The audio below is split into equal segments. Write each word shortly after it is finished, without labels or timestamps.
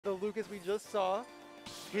Lucas, we just saw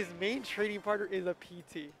his main training partner is a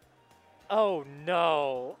PT. Oh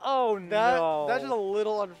no! Oh no! That's just a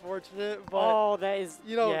little unfortunate, but oh, that is,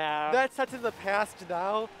 you know, yeah. that's set in the past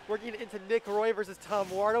now. We're getting into NickRoy versus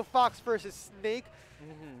Tomwardo, Fox versus Snake.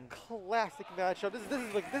 Classic matchup.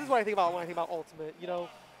 This is what I think about when I think about Ultimate. You know,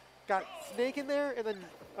 got Snake in there and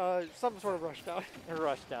then some sort of rushdown. A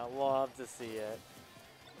rushdown, love to see it.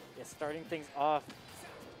 Yeah, starting things off,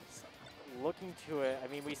 looking to it.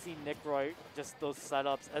 I mean, we see NickRoy, just those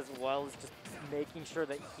setups as well as just making sure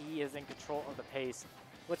that he is in control of the pace.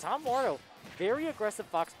 With Tomwardo, very aggressive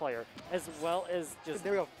Fox player, as well as just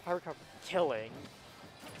there we go, high recovery. Killing.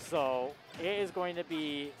 So it is going to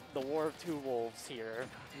be the war of two wolves here.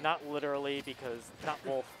 Not literally, because not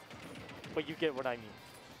wolf, but you get what I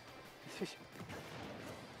mean.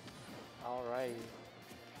 All right.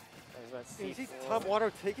 You see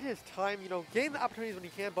Tomwardo taking his time, you know, getting the opportunities when he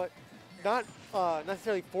can, but not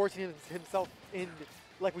necessarily forcing himself in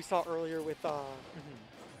like we saw earlier with the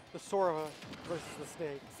Sora versus the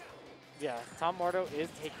Snake. Yeah, Tomwardo is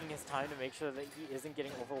taking his time to make sure that he isn't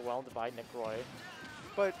getting overwhelmed by NickRoy.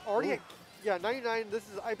 But already, yeah, 99, this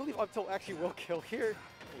is, I believe, up tilt actually will kill here.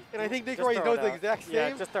 And I think Just NickRoy throw does it the out. exact same.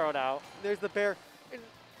 Yeah, just throw it out. There's the bear. And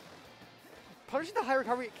punishing the high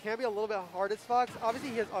recovery can be a little bit hard as Fox. Obviously,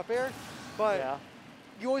 he has up air, but Yeah.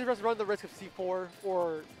 you always have to run the risk of C4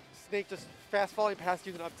 or Snake just fast falling past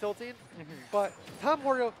you and up tilting. But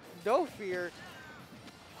Tomwardo, no fear,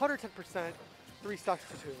 110%, 3 stocks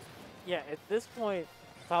to 2. Yeah, at this point,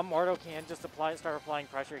 Tomwardo can just start applying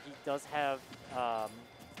pressure. He does have,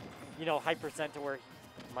 you know, high percent to where he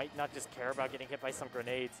might not just care about getting hit by some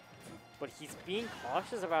grenades, but he's being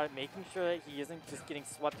cautious about it, making sure that he isn't just getting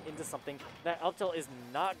swept into something. That up tilt is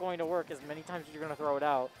not going to work as many times as you're going to throw it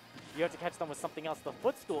out. You have to catch them with something else. The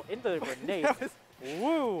footstool into the grenade.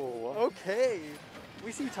 Woo! Okay.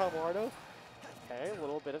 We see Tomwardo. Okay, a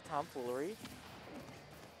little bit of tomfoolery.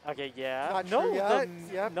 Okay, yeah. Not no, true yet.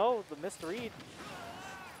 Yep. No, the misread.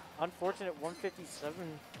 Unfortunate 157.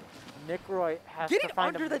 NickRoy has Getting to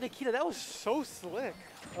find under a the Nikita, that was so slick.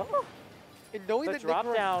 Oh, And knowing the that drop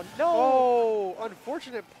NickRoy, down. No! Oh,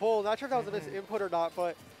 unfortunate pull. Not sure if that was a misinput or not,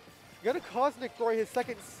 but gonna cause NickRoy his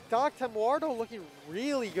second stock. Tomwardo looking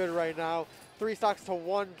really good right now. 3 stocks to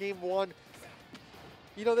 1, game 1.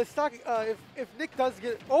 You know, this stock, if Nick does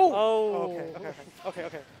get... Oh! Okay.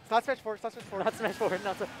 It's not smash forward, it's not smash forward. Not smash forward,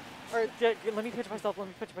 not All right. yeah, let me pitch myself,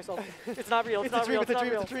 It's not real, It's not a dream, real, it's a not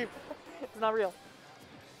dream, real. it's a dream. It's not real.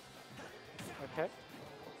 Okay.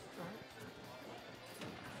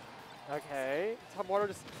 Okay. Tomwardo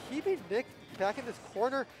just keeping Nick back in this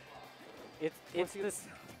corner. It's this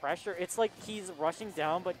pressure. It's like he's rushing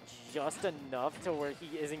down, but just enough to where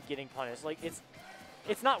he isn't getting punished. Like it's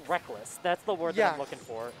not reckless. That's the word that I'm looking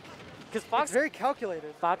for. Because Fox, it's very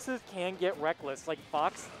calculated. Foxes can get reckless. Like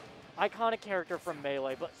Fox, iconic character from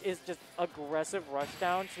Melee, but is just aggressive rush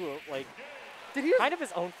down to like kind of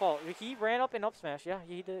his own fault. He ran up and up smash. Yeah,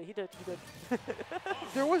 he did.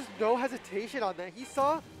 There was no hesitation on that. He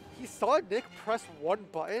saw Nick press one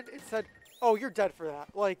button and said, "Oh, you're dead for that."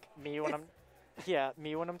 Like me when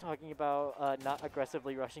I'm talking about not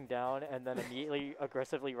aggressively rushing down and then immediately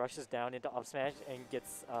aggressively rushes down into up smash and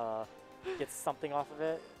gets something off of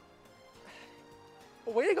it.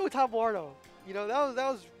 Way to go, Tomwardo. You know, that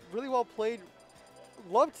was really well played.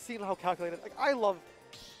 Loved seeing how calculated. Like I love.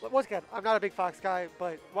 Once again, I'm not a big Fox guy,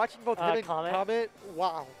 but watching both him and Comet,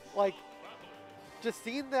 wow. Like just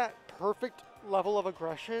seeing that perfect level of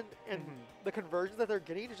aggression and the conversions that they're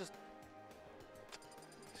getting is just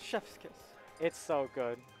chef's kiss. It's so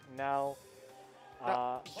good. Now,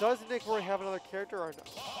 does NickRoy have another character or no?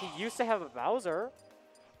 He used to have a Bowser.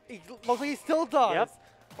 Mostly he still does. Yep.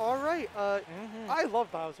 All right. I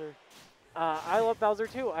love Bowser. I love Bowser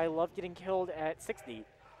too. I love getting killed at 60.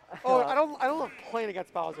 Oh, I don't love playing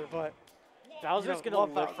against Bowser, but Bowser's gonna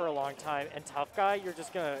live for a long time. And Tough Guy, you're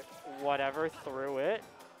just gonna whatever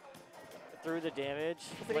through the damage.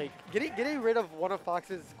 Like getting rid of one of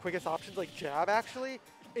Fox's quickest options, like jab, actually,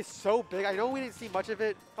 is so big. I know we didn't see much of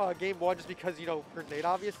it game 1 just because, you know, grenade,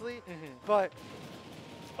 obviously. But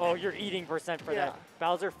oh, you're eating percent for that.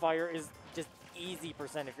 Bowser Fire is just easy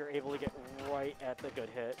percent if you're able to get right at the good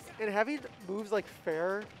hit. And having moves like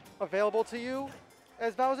Fair available to you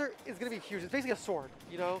as Bowser is going to be huge. It's basically a sword,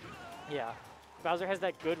 you know? Yeah. Bowser has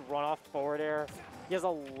that good run-off forward air. He has a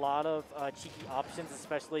lot of cheeky options,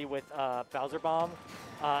 especially with Bowser Bomb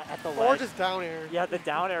at the ledge. Or just down air. Yeah, the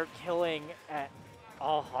down air killing at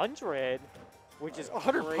 100, which is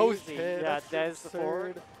 100 crazy. post hit. Yeah, That's that is the forward.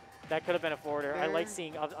 absurd. That could have been a forward air. I like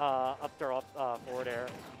seeing up throw up forward air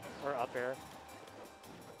or up air.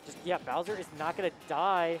 yeah, Bowser is not going to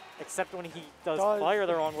die, except when he does fire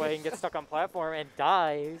the wrong way and gets stuck on platform and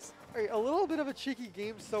dies. Right, a little bit of a cheeky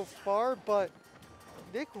game so far, but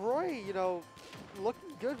NickRoy, you know, looking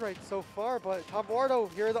good right so far. But Tomwardo,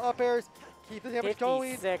 here are the up airs. Keep the damage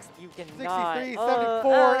going. 56, you cannot. 63,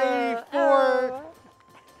 74, 84.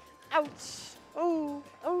 Ouch. Oh,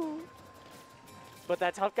 oh. But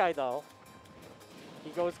that tough guy, though,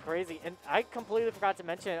 he goes crazy. And I completely forgot to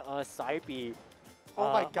mention side B.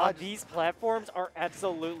 Oh my god. These platforms are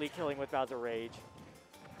absolutely killing with Bowser Rage.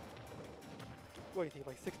 What do you think,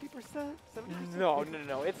 like 60%? 70%?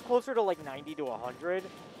 No. It's closer to like 90 to 100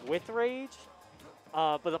 with Rage.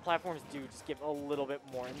 But the platforms do just give a little bit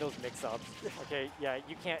more in those mix-ups. Okay, yeah,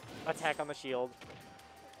 you can't attack on the shield.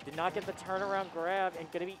 Did not get the turnaround grab and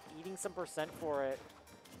gonna be eating some percent for it.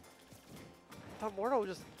 Tomwardo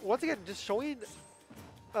just, once again, just showing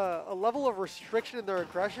a level of restriction in their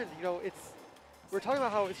aggression. You know, we're talking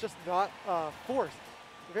about how it's just not forced.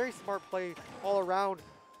 Very smart play all around,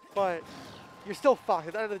 but you're still fucked.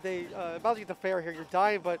 At the end of the day, Bowser gets the fair here. You're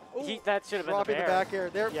dying, but that should have been the dropping the back air.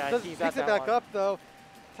 There, yeah, picks it back up though.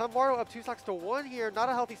 Tomwardo up 2 stocks to 1 here. Not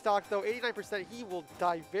a healthy stock though. 89%. He will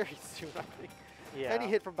die very soon, I think. Yeah. Any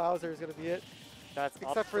hit from Bowser is going to be it. That's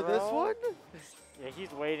except for this one. Yeah,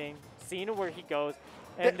 he's waiting, seeing where he goes,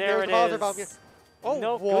 and there it is. Oh,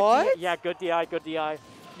 no, what? Good DI, good DI.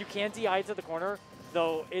 You can DI to the corner,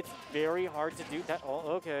 though it's very hard to do that. Oh,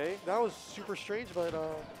 okay. That was super strange, but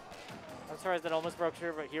I'm sorry that almost broke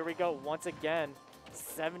through, but here we go once again,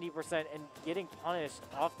 70% and getting punished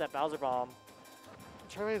off that Bowser bomb.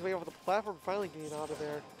 Trying his way over the platform, finally getting out of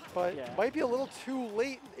there, but yeah. Might be a little too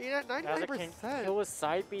late. At 99%. Bowser can kill with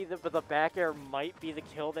side B, but the back air might be the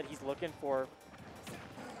kill that he's looking for.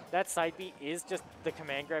 That side B is just the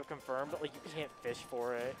command grab confirmed, but like you can't fish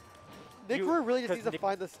for it. NickRoy really just needs to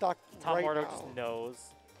find the stock right now. Tomwardo just knows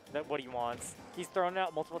that what he wants. He's thrown it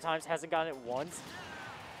out multiple times, hasn't gotten it once.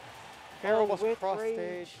 Arrow was cross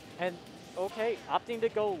stage. And okay, opting to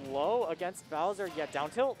go low against Bowser. Yeah, down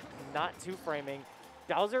tilt, not two framing.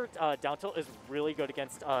 Bowser down tilt is really good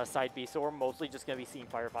against side B, so we're mostly just going to be seeing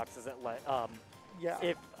Firefoxes at ledge. Yeah.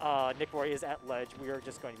 If NickRoy is at ledge, we are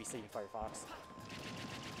just going to be seeing Firefox.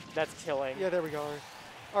 That's killing. Yeah, there we go.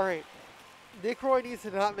 All right. NickRoy needs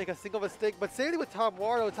to not make a single mistake, but same thing with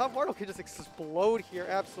Tomwardo. Tomwardo can just explode here,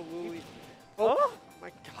 absolutely. Oh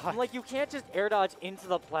my god. Like, you can't just air dodge into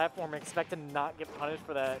the platform and expect to not get punished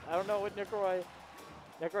for that. I don't know with NickRoy.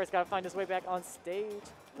 NickRoy's got to find his way back on stage.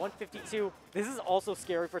 152. This is also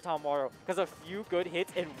scary for Tomwardo because a few good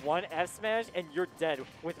hits and one F smash and you're dead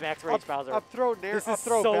with max rage Bowser. Up throw, nair, this up is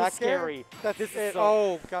throw, so back scary. That's it.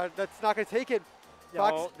 Oh god, that's not gonna take it.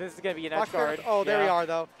 No, this is gonna be an edge guard. Oh, there we are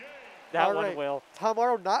though. That one will.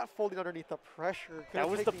 Tomwardo not folding underneath the pressure. That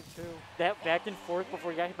was that back and forth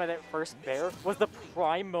before he got hit by that first bear was the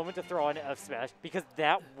prime moment to throw on an F smash because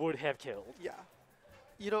that would have killed. Yeah.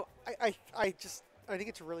 You know, I think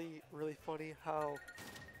it's really, really funny how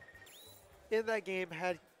in that game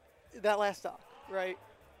had that last stock, right?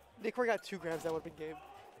 NickRoy got 2 grabs, that would have been game.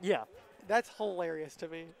 Yeah. That's hilarious to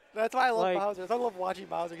me. That's why I love Bowser. I love watching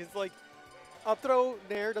Bowser. It's like up throw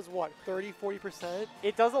nair does what, 30, 40%?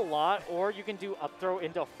 It does a lot, or you can do up throw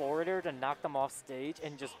into forward air to knock them off stage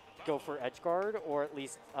and just go for edge guard or at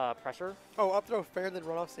least pressure. Oh, up throw fair and then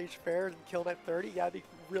run off stage fair and kill them at 30? Yeah, that'd be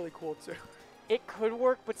really cool too. It could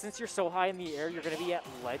work, but since you're so high in the air, you're going to be at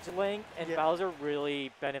ledge length, and Bowser really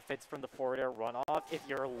benefits from the forward air runoff if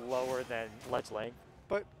you're lower than ledge length.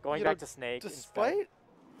 But going back to Snake.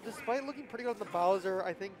 Despite looking pretty good on the Bowser,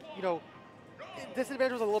 I think, you know,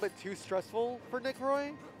 disadvantage was a little bit too stressful for NickRoy.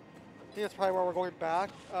 I think that's probably where we're going back.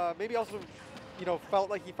 Maybe also, you know, felt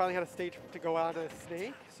like he finally had a stage to go on to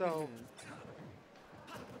Snake. So,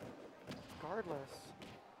 regardless,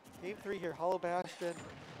 game 3 here, Hollow Bastion.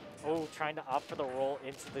 Oh, trying to opt for the roll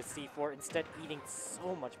into the C4, instead eating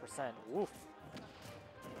so much percent. Woof.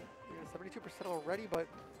 Yeah, 72% already, but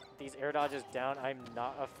these air dodges down, I'm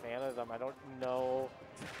not a fan of them. I don't know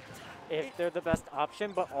if they're the best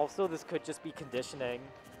option, but also this could just be conditioning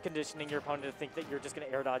your opponent to think that you're just going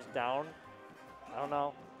to air dodge down. I don't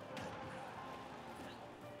know.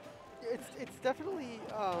 It's definitely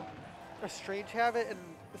a strange habit, and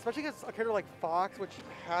especially against a character like Fox, which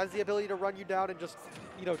has the ability to run you down and just,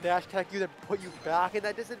 you know, dash tech you, then put you back in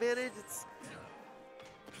that disadvantage.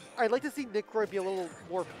 I'd like to see NickRoy be a little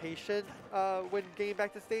more patient when getting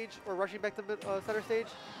back to stage or rushing back to center stage.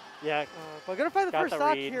 Yeah. But gonna find the first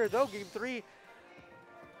stock here though, game 3.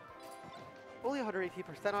 Only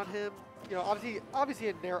 118% on him. You know, obviously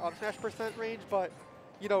a nair up smash percent range, but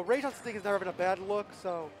you know, rage on Snake has never been a bad look,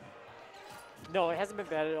 so No, it hasn't been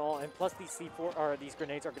bad at all. And plus, these C4 or these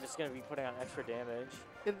grenades are just going to be putting on extra damage.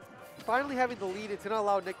 And finally having the lead, it's going to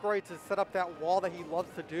allow NickRoy to set up that wall that he loves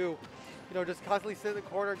to do. You know, just constantly sit in the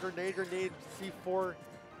corner, grenade, C4.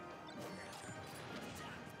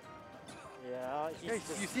 Yeah,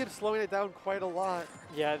 you see him slowing it down quite a lot.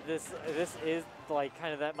 Yeah, this is like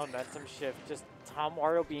kind of that momentum shift. Just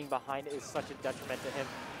Tomwardo being behind is such a detriment to him.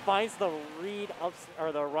 Finds the read up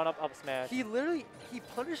or the run up smash. He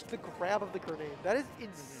punished the grab of the grenade. That is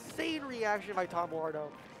insane reaction by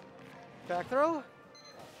Tomwardo. Back throw.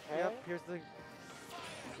 Okay. Yep. Here's the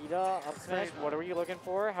Pita up smash. What are we looking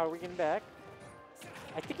for? How are we getting back?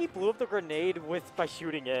 I think he blew up the grenade by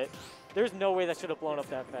shooting it. There's no way that should have blown up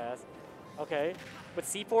that fast. Okay, but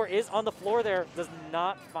C4 is on the floor there, does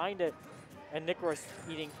not find it. And NickRoy's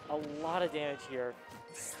eating a lot of damage here.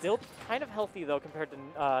 Still kind of healthy though compared to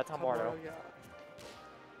Tomwardo.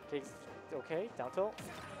 Yeah. Okay, down tilt.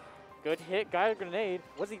 Good hit, got a grenade.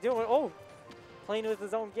 What's he doing? Oh, playing with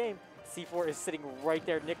his own game. C4 is sitting right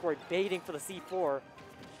there. NickRoy baiting for the C4.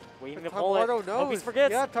 Waiting to pull it. Tomwardo knows. Hope he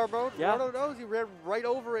forgets. Yeah, Tomwardo knows. He ran right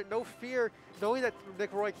over it, no fear, knowing that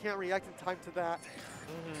NickRoy can't react in time to that.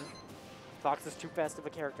 Fox is too fast of a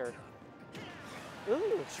character.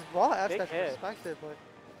 Ooh, raw aspect perspective, but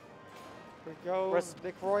here we go.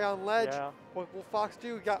 NickRoy on ledge. Yeah. What will Fox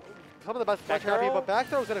do? Got some of the best back therapy, but back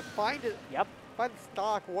throw is going to find it. Yep. Find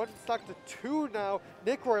stock. 1 stock to 2 now.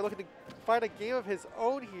 NickRoy looking to find a game of his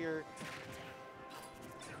own here.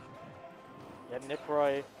 Yeah,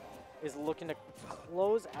 NickRoy is looking to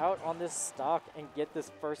close out on this stock and get this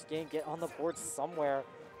first game, get on the board somewhere.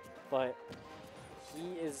 But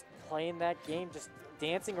he is playing that game, just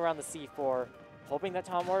dancing around the C4, hoping that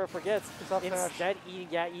Tomwardo forgets. Instead,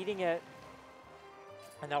 eating it.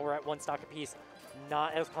 And now we're at 1 stock apiece.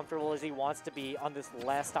 Not as comfortable as he wants to be on this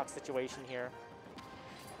last stock situation here.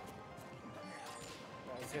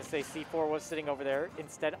 I was going to say C4 was sitting over there.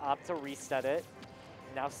 Instead, opt to reset it.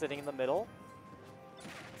 Now sitting in the middle.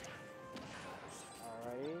 All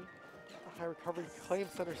right. High recovery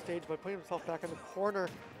claims center stage by putting himself back in the corner.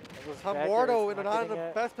 Tomwardo not in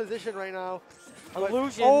the best position right now.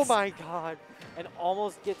 Illusions. Oh my god. And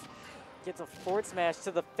almost gets a forward smash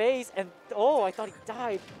to the face. And oh, I thought he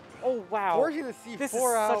died. Oh wow. Forcing the C4 this is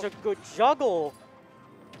out. such a good juggle.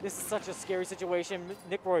 This is such a scary situation.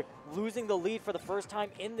 NickRoy losing the lead for the first time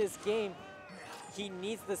in this game. He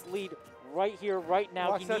needs this lead right here, right now.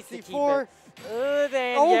 Watch he that needs C4. to keep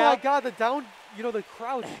it. Oh my god, the down, you know, the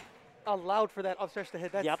crowd allowed for that up smash to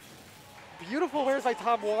hit. That's beautiful wares by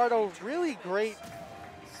Tomwardo. Really great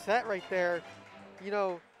set right there. You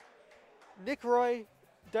know, NickRoy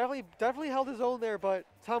definitely held his own there, but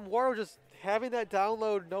Tomwardo just having that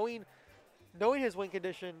download, knowing his win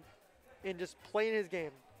condition, and just playing his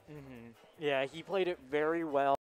game. Yeah, he played it very well.